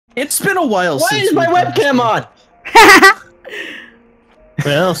It's been a while Why since is my webcam on? Wait,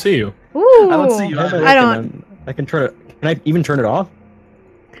 I don't see you. Ooh. I don't see you. I don't. I can turn it. Can I even turn it off?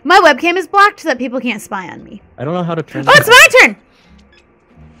 My webcam is blocked so that people can't spy on me. I don't know how to turn. Oh, it's my turn.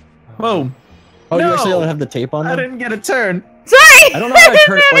 Whoa. Oh, No! you actually don't have the tape on I there? didn't get a turn. Sorry. I don't know how to didn't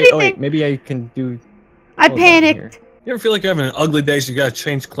turn have it. Wait, anything. maybe I can do. I Hold on panicked. here. You ever feel like you're having an ugly day, so you gotta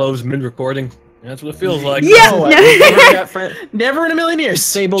change clothes mid-recording? That's what it feels like. Yeah. No, No. I got friend. Never in a million years.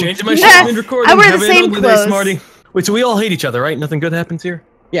 Disabled. Changing my Yeah, shit mid-recording. I wear the having same an ugly clothes. day, Smarty. Wait, so we all hate each other, right? Nothing good happens here?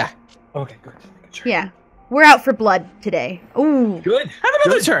 Yeah. Okay, good. Sure. Yeah, we're out for blood today. Ooh. Good. Have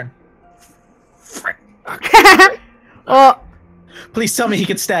another turn. Frick. Oh Please tell me he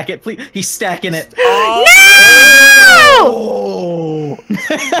can stack it. Please, he's stacking it. no! Oh.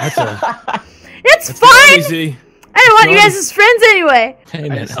 That's It's fine. easy. I didn't want you guys as friends anyway. Hey,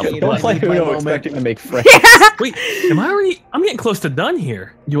 man, just help hate me. it. Don't play Need my Uno moment. expecting to make friends. Yeah, Wait, am I already? I'm getting close to done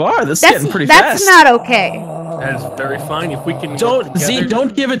here. You are. This is getting pretty that's fast. not okay. That is very fine. If we can Don't work together, Z.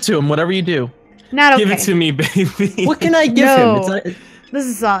 Don't give it to him. Whatever you do. Not okay. give it to me, baby. What can I give No. him? It's not, This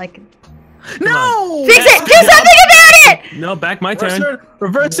is all I can. No. Fix it. Do something about it. No, back my turn.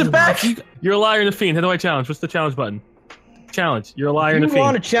 Reverse it back. You're a liar and a fiend. How do I challenge? What's the challenge button? Challenge. You're a liar and a you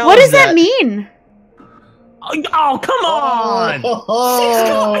want to fiend. challenge What does that mean? Oh, come on!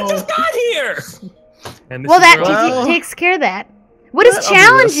 I just got here. And this Well, is that where I- Well- takes care of that. What does I'll do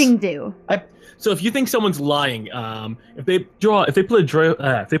challenging do? So if you think someone's lying, if they play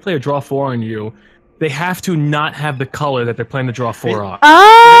a draw 4 on you, they have to not have the color that they're planning to draw 4 on. It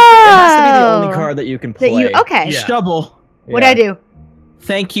has to be the Oh. only card that you can play. That you okay? Yeah. Stubble. What'd I do?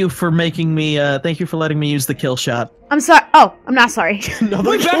 Thank you for making me. Thank you for letting me use the kill shot. I'm sorry. Oh, I'm not sorry. Wait,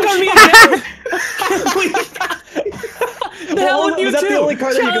 back on me again! The hell with you is that too? the only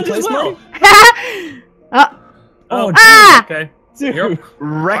card that you can Challenge play, as well. Smarty? Oh, Ah! okay. Dude, You're-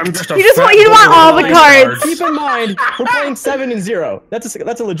 Wrecked. I'm just a You just fat want- you want boy all with the playing cards. keep in mind, we're playing 7 and 0. That's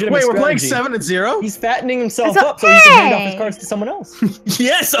a legitimate Wait, we're playing strategy. 7 and 0. He's fattening himself It's up so he can hand off okay. his cards to someone else.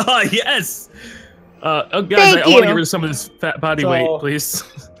 Yes, yes. Oh, guys, Thank I want you. to get rid of some of this fat body weight, please.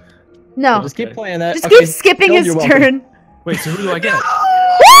 No. Just keep playing that. Just Okay, keep skipping Phil, his you're welcome. turn. Wait, so who do I get?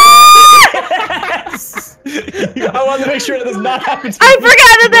 I wanted to make sure that does not happen to I me.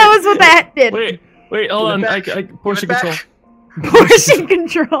 forgot that was what that did. Wait, hold on. Give it I back. portion Give it control. back. Portion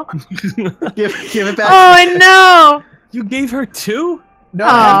control. Give it back. Oh no! You gave her 2? No, Aw.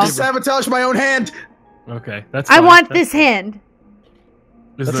 I have to sabotage my own hand. Okay, that's I fine. want That's- this hand.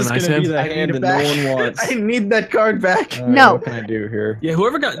 This That's is a just nice gonna hand. be the I need hand it that back. no one wants. I need that card back. No. What can I do here? Yeah,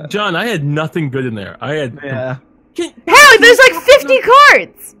 whoever got John, I had nothing good in there. I had. Yeah. Hell, there's like 50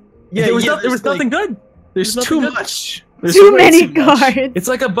 cards. Yeah, there was, yeah, there was there's, nothing good. There's There's too nothing good. much. There's Too way many too much. cards. It's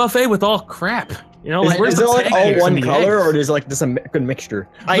like a buffet with all crap. You know, Is, like where's is the it like all pancakes one and the color, eggs? or is it like just a good mixture?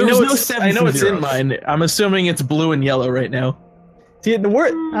 I There know was no it's. sevens I know and it's in zeros. mine. I'm assuming it's blue and yellow right now. See, the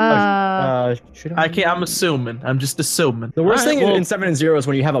word. Should I can't. I'm assuming. I'm just assuming. The worst Alright, thing well- in 7 and 0 is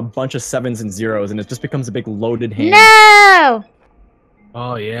when you have a bunch of 7s and 0s and it just becomes a big loaded hand. No.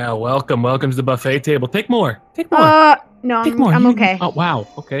 Oh yeah, welcome to the buffet table. Take more. Take more. No, Take more. I'm You- okay. Oh wow.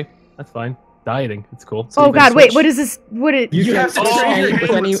 Okay, that's fine. Dieting. It's cool. Oh you can God, wait. switch. What is this? What is? You can have to switch trade your with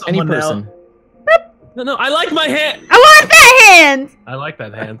hand any with someone person. No, I like my hand. I want that hand. I like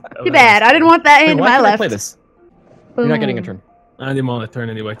that hand. Too bad. I didn't want that Wait, hand in why my can't I left. play this? You're not getting a Boom. turn. I didn't want a turn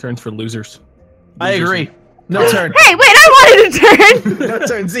anyway. Turns for losers. I Losers. agree. No turn. Hey, wait! I wanted a turn. No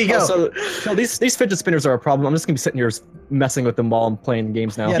turn. Z go. So these fidget spinners are a problem. I'm just gonna be sitting here messing with them while I'm playing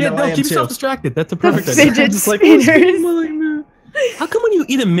games now. Yeah, Yeah, no, no, I am keep too. yourself distracted. That's a The perfect idea. fidget just like, spinners. How come when you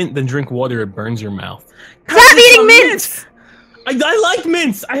eat a mint then drink water, it burns your mouth? Stop eating mints. I like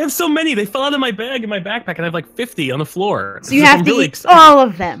mints. I have so many. They fell out of my bag in my backpack, and I have like 50 on the floor. So you have to eat all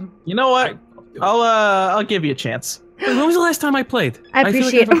of them. You know what? I'll give you a chance. When was the last time I played? I feel like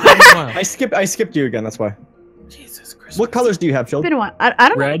appreciate haven't played in a while. I skipped you again. That's why. Jesus Christ. What colors do you have, It's Shield? been a while. I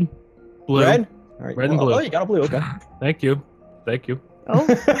don't know. Red, blue. Red. All right. Red and blue. Oh, you got a blue. Okay. Thank you. Thank you. Oh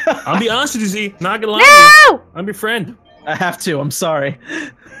I'll be honest with you, Z. Not gonna lie to you. no! I'm your friend. I have to. I'm sorry.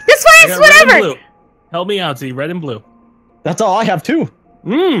 This I way, got it's red and whatever. blue. Help me out, Z. Red and blue. That's all I have too.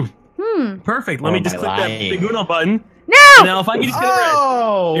 Perfect. Let Oh, me just my click that lying. big Uno button. No! Now, if I can just get red.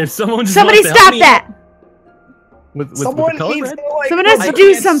 Oh. If someone just Somebody wants to help stop me that! with the color red. Someone has to I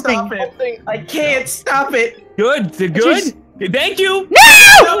do can't something. stop it. I can't stop it. Good. Good. Just- Thank you.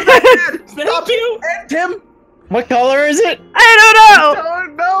 No! Thank you. And Tim. What color is it? I don't know. Oh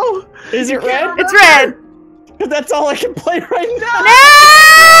no. Is it red? It's red. Because that's all I can play right now.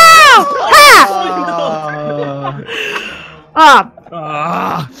 No! Ha! Oh. Ah!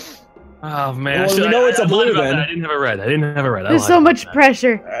 Ah. Oh man, Well, we know it's a blue lied about then. that. I didn't have a red. I didn't have a red. I There's lied so about much that.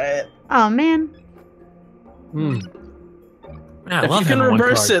 pressure. Alright. Oh man. Man, I If love you can having one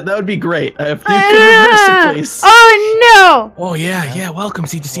reverse card. it, that would be great. If you can reverse it, please. Oh Oh yeah. Welcome.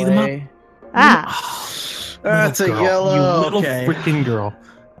 See, did you see them up? no! Ah. That's a Little girl, yellow. You little Okay. freaking girl.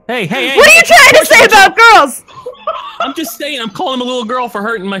 Hey. What are you trying to say about girls? I'm just saying. I'm calling him a little girl for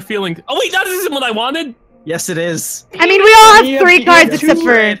hurting my feelings. Oh wait, that isn't what I wanted. Yes, it is. I mean, we all You have three you cards two except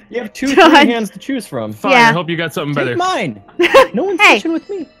for. You have two John. free hands to choose from. Fine. Yeah. I hope you got something better. Take mine. No one's Hey. fishing with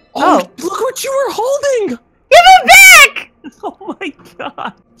me. Oh. Look what you were holding. Give him back! Oh my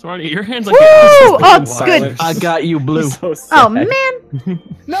god. Smarty, your hands like. Woo! Oh, Wow. good. I got you, blue. So sad. Oh man.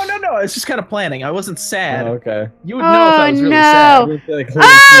 No, I was just kind of planning. I wasn't sad. Oh, okay. You would know if I was really no. sad. I feel like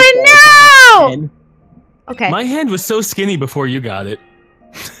Oh holding no! Okay. My hand was so skinny before you got it.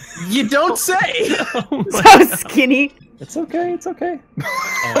 You don't say. Oh my So skinny. It's okay. It's okay.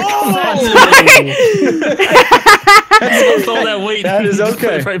 That's all that weight. That is Just put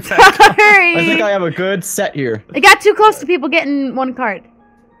it okay. right back. Sorry. I think I have a good set here. It got too close to people getting one card.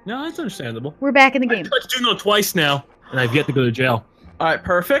 No, that's understandable. We're back in the I game. touched Uno twice now, and I've yet to go to jail. All right,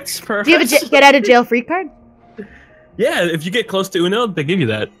 perfect. Do you have a get out of jail free card? Yeah, if you get close to Uno, they give you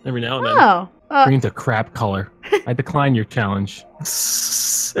that every now and then. Oh. Green's a crap color. I decline your challenge.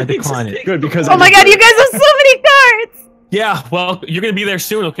 I decline it. Good because. Oh my god, you guys have so many cards! Yeah, well, you're gonna be there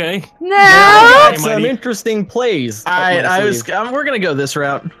soon, okay? No! Yeah. Some Mighty. interesting plays. All right, we're gonna go this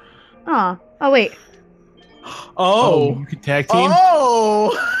route. Oh. Oh wait. Oh, you could tag team.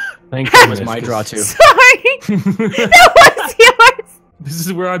 Oh. Thank goodness. It's my draw too. Sorry! That was yours! This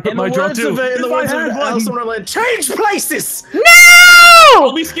is where I put In my the draw words too. of in the If I words of had one. Alice in Wonderland, change places. I'll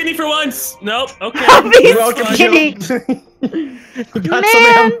No! be skinny for once. Nope. Okay. I'll be You're welcome, skinny. You got Man. some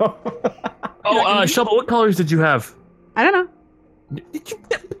ammo. Oh, Shubble, what colors did you have? I don't know. You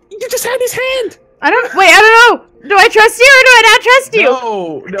just had his hand. I don't know. Do I trust you or do I not trust you?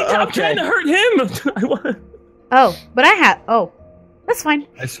 No, I'm trying to hurt him. I want. Oh, but I have. Oh, that's fine.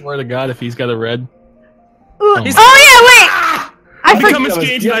 I swear to God, if he's got a red. Ooh. Oh. Oh yeah, wait. I I'm forgot. coming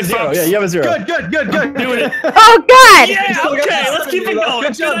skinny You have tonight, a zero. folks. Yeah, you have a zero. Good. Doing it. Oh god. Yeah, still got okay, that. let's keep it going.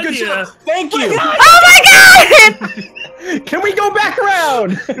 Good job. Good idea. job. Thank you. Oh my god. Can we go back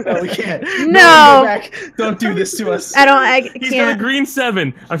around? No, we can't. No. Go back. Don't do this to us. I He's got a can't. green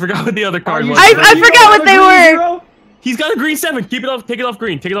 7. I forgot what the other card was. I forgot what they were. He's got a green 7. Keep it off. Take it off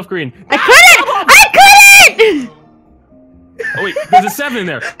green. Take it off green. I couldn't. Oh wait, there's a 7 in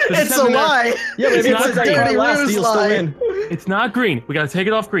there. There's It's a 7 there. lie. Yeah, but if It's it not says that green. card Dirty last, ruse you'll still lie. win. It's not green. We gotta take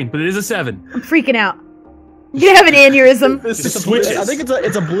it off green, but it is a 7. I'm freaking out. You have an aneurysm. This Just is switch I think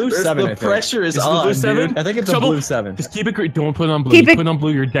it's a blue 7. I The think. pressure is Is it the on, blue 7? dude. I think it's a Trouble. blue 7. Just keep it green. Don't put it on blue. Keep You it- put it on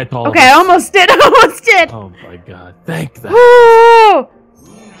blue, you're dead to all of Okay, I us. almost did. Almost did. Oh my god. Thank that. Oh.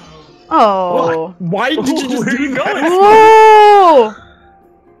 Oh. Why did you just Where are do you that? going? Oh.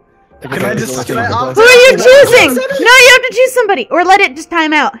 Can I just- can I opt- Who are you Is that choosing? blue 7? No, you have to choose somebody, or let it just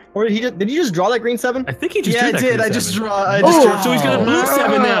time out. Or did you just draw that green 7? I think he just Yeah, I drew that did. green I just 7. draw. I Oh. just drew. So he's got a blue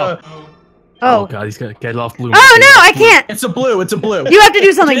 7 now. Oh. God, he's gonna get it off blue. Oh no, I can't. It's a blue. It's a blue. You have to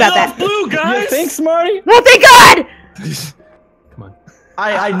do something Get about off that. blue, guys. You think, Smarty? Oh, thank God! Come on.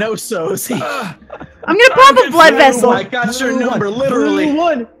 I know so. See, I'm gonna pop a blood vessel. I got your Blue number, one. literally. Blue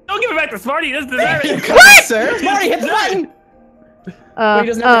 1. Don't give it back to Smarty. He doesn't deserve it. What, sir? Smarty, hit the button! Wait, he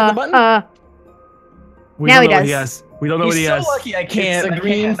doesn't have to hit the button? We Now don't he know what does. he has. We don't know what He's he so has. lucky. I can't. It's a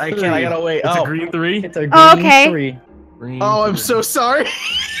green I can't. I gotta wait. It's Oh. a green 3. It's a green Oh, okay. 3. Green Oh, I'm 3. so sorry.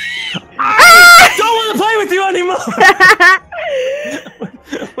 I don't want to play with you anymore.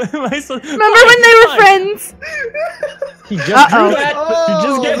 What am I so- Remember when they were Fine. friends? He just Uh-oh. drew that. Oh, he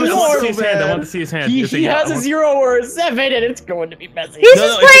just Yeah, gave but us I want to see more. his hand. I want to see his hand. It's He yellow- has a 0 or a 7, and it's going to be messy. He's No,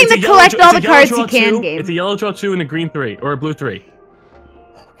 just no, playing it's a the yellow collect draw- all it's the a yellow cards draw he can 2. game. It's a yellow draw 2 and a green 3, or a blue 3.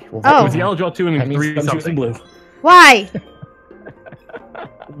 Oh. It's a yellow draw 2 and a That means green I'm something. choosing blue. Why?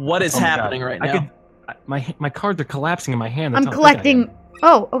 What is Oh my happening God. right I now? could- my cards are collapsing in my hand. I'm That's how big I am. collecting.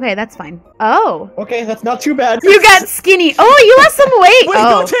 Oh, okay, that's fine. Oh. Okay, that's not too bad. You got skinny. Oh, you lost some weight. Wait,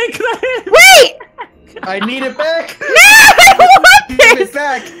 Oh. don't take that! Wait! I need it back. No, I want Give this. it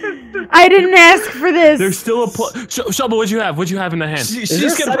back. I didn't ask for this. There's still a Shubble, what'd you have? What'd you have in the hand? She's there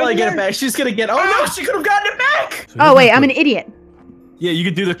gonna probably seven get there? it back. She's gonna get. Oh no, she could have gotten it back. Oh wait, I'm an idiot. Yeah, you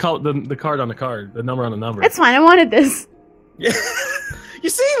could do the card on the card, the number on the number. It's fine. I wanted this. Yeah. You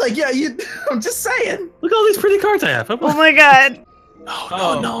see, like, yeah, you. I'm just saying. Look at all these pretty cards I have. Oh my god.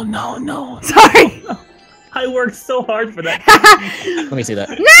 No. Sorry. I worked so hard for that. Let me see that.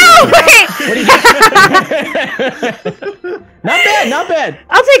 No, wait. Not bad, not bad.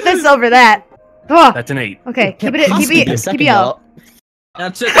 I'll take this over that. Oh, That's an 8. okay. Keep it. Can't Keep possibly it. be a Keep second it yellow. ballot.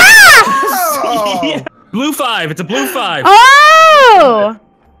 That's it. Oh! Blue 5. It's a blue 5. Oh!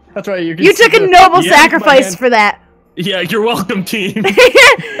 That's right. You You took a noble Yeah, sacrifice for that. Yeah, you're welcome, team.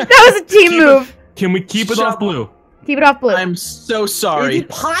 That was a team move. Can we keep it off blue? Keep it off blue. I'm so sorry.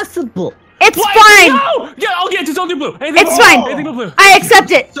 Impossible. It's What? fine. No! Yeah, okay, just don't do blue. Anything It's but fine. blue. Anything but blue. I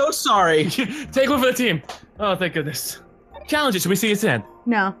accept it. So sorry. Take one for the team. Oh, thank goodness. Challenge it. Should we see his hand?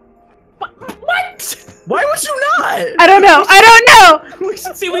 No. What? Why would you not? I don't know. I don't know. We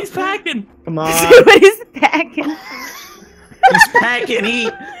should see what he's packing. Come on. See what he's packing. He's packing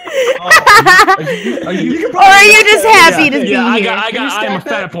heat. Are you Or are you just happy to be Yeah, here? I'm a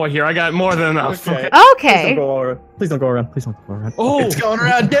fat boy here. I got more than enough. Okay. Okay. Please don't go around. Please don't go around. Oh, It's going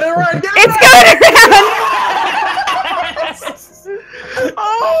around. Get it around. Get it It's around. going around.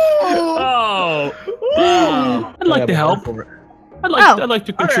 Oh. oh. I'd like to help. I'd like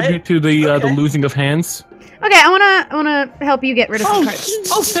to contribute to the losing of hands. Okay, I wanna help you get rid of some cards.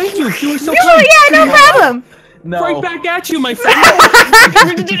 Oh, thank you. You were so Oh yeah, no problem. No. Right back at you, my friend.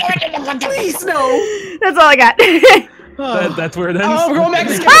 Please no. That's all I got. That's where it ends. Oh, we're going back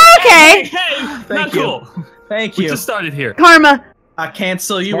to Okay. Hey, not Thank you. cool. Thank We you. just started here. Karma. I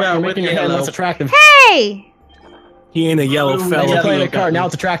cancel you You're out with making your hand yellow. less attractive. Hey. He ain't a yellow Ooh, fella. You're yeah. playing a card. Now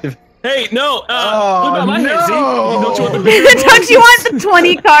it's attractive. Hey, no. Oh, what about my hand? See? no. Don't you want the bigger Don't you want the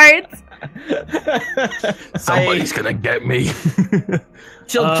 20 cards? Somebody's gonna get me.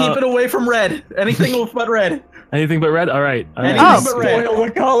 She'll keep it away from red. Anything but red. Anything but red? All right. All right. Anything Oh. but red. Spoil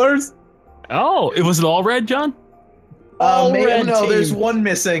the colors. Oh, it was it all red, John? Maybe, red no, team. there's one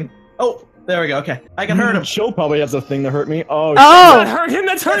missing. Oh, there we go. Okay, I can hurt him. She'll probably has a thing to hurt me. Oh. That Oh. hurt him.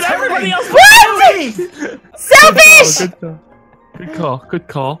 That's hurt That's everybody hurting. else. What? Selfish. Good call. Good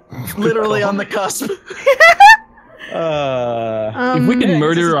call. Literally on the cusp. If we Yeah, can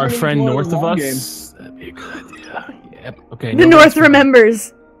murder this our is friend turning north of long us, that'd be a good idea. Yep. Okay. The North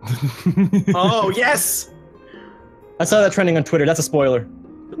remembers. Oh yes. I saw that trending on Twitter. That's a spoiler.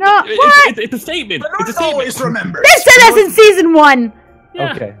 No, what? It's a statement. The It's a North statement. always remembers. They said that's in season 1.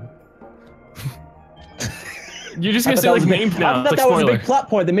 Yeah. Okay. You're just I gonna thought say that like was a big- names I now. thought It's like that was a spoiler. big plot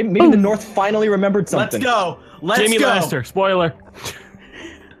point. That maybe the North finally remembered Let's something. go. Let's Jamie go. Lannister. Spoiler.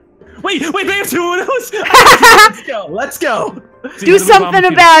 Wait, they have two of those. Let's go. Let's go. Do something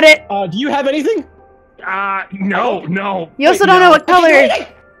about it. Do you have anything? No. You also Wait, don't know no. what color.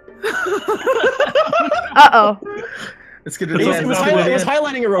 Uh-oh. It's gonna It be was It was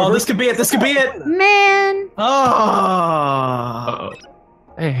highlighting a rover. Oh, this could be it. This could be it. Man. Oh. Uh-oh.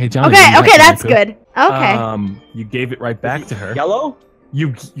 Hey, John. Okay, that's good. Okay. You gave it right back to her. Yellow?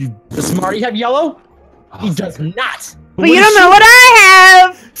 You. Does Smarty have yellow? Oh, He does not. But you don't know what I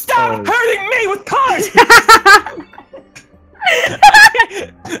have. Stop hurting me with cards.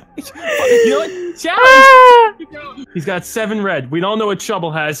 You know what? Challenge. Ah, He's got 7 red. We don't know what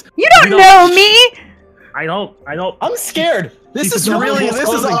Shubble has. you don't know me. I don't. I'm scared. This is He's really. almost This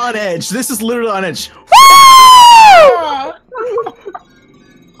is closing. on edge. This is literally on edge. Woo!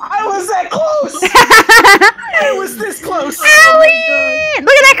 I was that close. I was this close. Alien!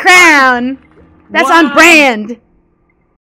 Look at that crown. That's on Wow. brand.